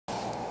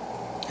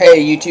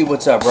Hey YouTube,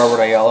 what's up?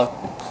 Robert Ayala.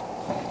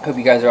 Hope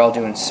you guys are all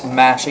doing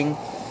smashing.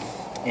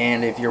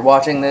 And if you're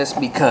watching this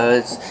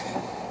because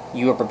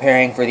you are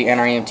preparing for the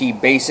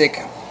NREMT basic,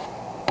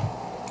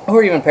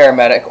 or even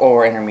paramedic,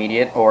 or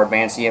intermediate, or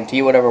advanced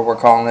EMT, whatever we're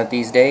calling it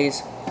these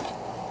days,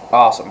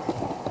 awesome.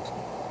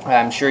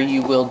 I'm sure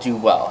you will do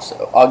well.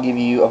 So I'll give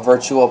you a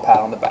virtual pat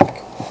on the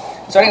back.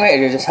 So anyway,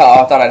 it's just how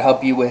I thought I'd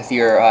help you with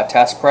your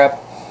test prep.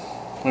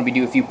 I'm going to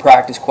do a few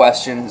practice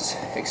questions,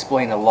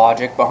 explain the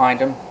logic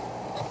behind them.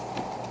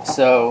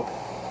 So,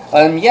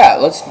 yeah,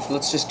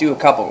 let's just do a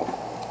couple.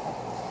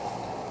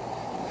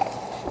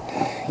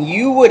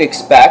 You would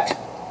expect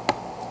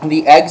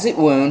the exit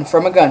wound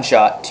from a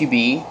gunshot to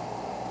be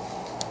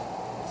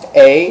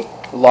A,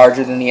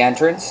 larger than the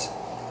entrance,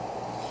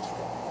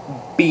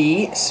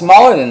 B,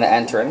 smaller than the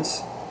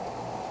entrance,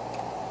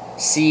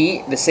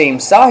 C, the same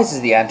size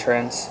as the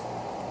entrance,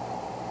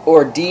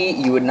 or D,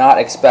 you would not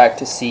expect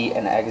to see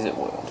an exit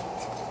wound.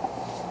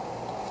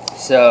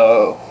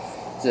 So,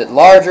 is it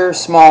larger,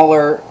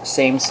 smaller,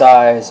 same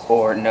size,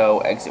 or no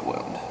exit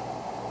wound?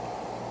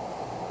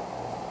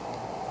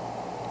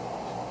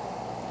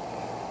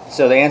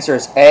 So the answer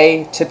is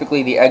A.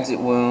 Typically the exit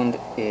wound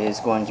is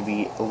going to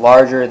be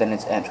larger than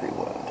its entry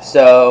wound.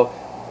 So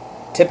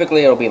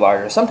typically it'll be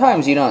larger.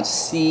 Sometimes you don't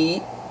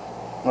see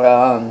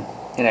an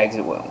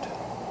exit wound.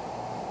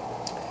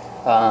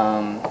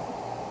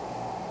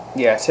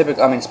 Yeah,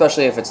 typically, I mean,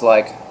 especially if it's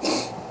like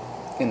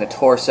in the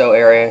torso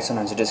area,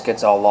 sometimes it just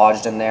gets all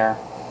lodged in there.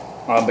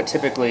 But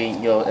typically,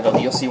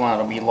 you'll see one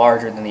that'll be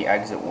larger than the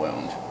exit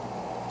wound.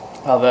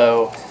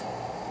 Although,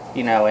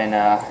 you know, in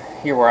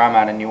here where I'm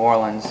at in New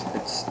Orleans,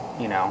 it's,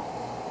 you know,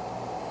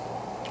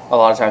 a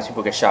lot of times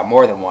people get shot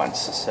more than once,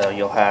 so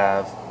you'll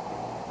have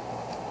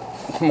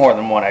more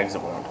than one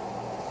exit wound.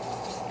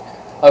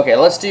 Okay,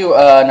 let's do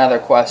another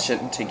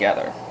question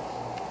together.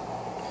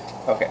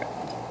 Okay,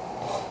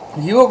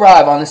 you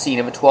arrive on the scene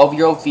of a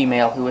 12-year-old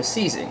female who is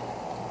seizing.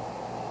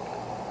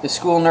 The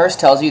school nurse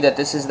tells you that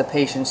this is the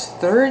patient's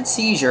third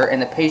seizure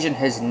and the patient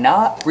has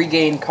not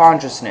regained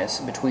consciousness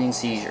between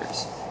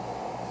seizures.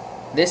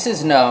 This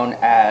is known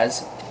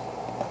as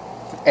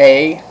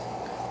A,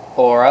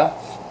 aura,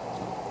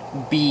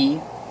 B,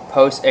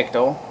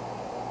 post-ictal,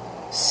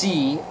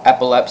 C,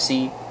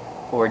 epilepsy,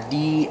 or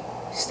D,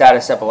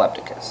 status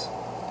epilepticus.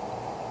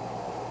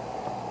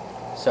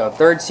 So,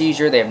 third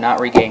seizure, they have not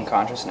regained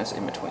consciousness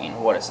in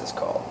between. What is this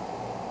called?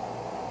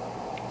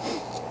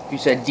 If you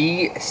said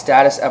D,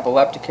 status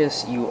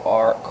epilepticus, you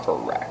are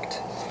correct.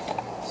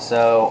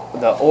 So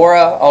the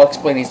aura, I'll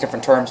explain these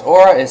different terms.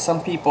 Aura is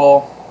some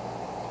people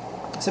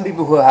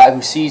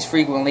who seize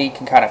frequently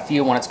can kind of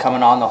feel when it's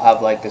coming on. They'll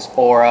have like this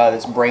aura,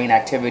 this brain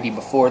activity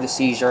before the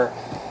seizure.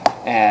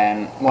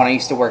 And when I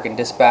used to work in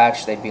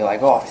dispatch, they'd be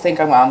like, "Oh, I think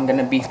I'm going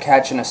to be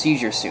catching a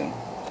seizure soon."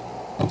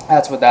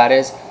 That's what that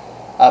is.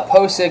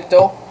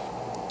 Post-ictal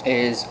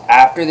is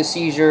after the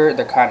seizure.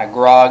 They're kind of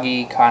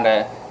groggy, kind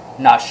of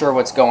not sure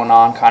what's going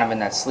on, kind of in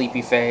that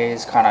sleepy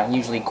phase, kind of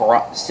usually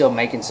still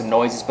making some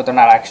noises, but they're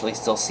not actually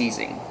still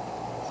seizing.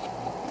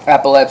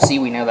 Epilepsy,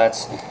 we know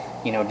that's,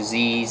 you know,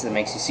 disease that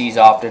makes you seize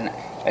often,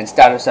 and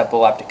status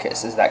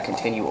epilepticus is that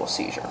continual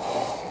seizure.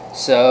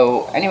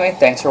 So anyway,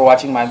 thanks for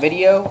watching my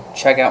video.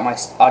 Check out my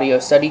audio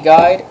study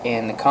guide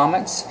in the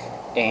comments,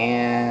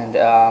 and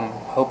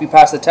hope you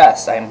pass the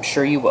test. I'm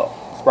sure you will.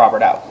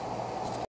 Robert out.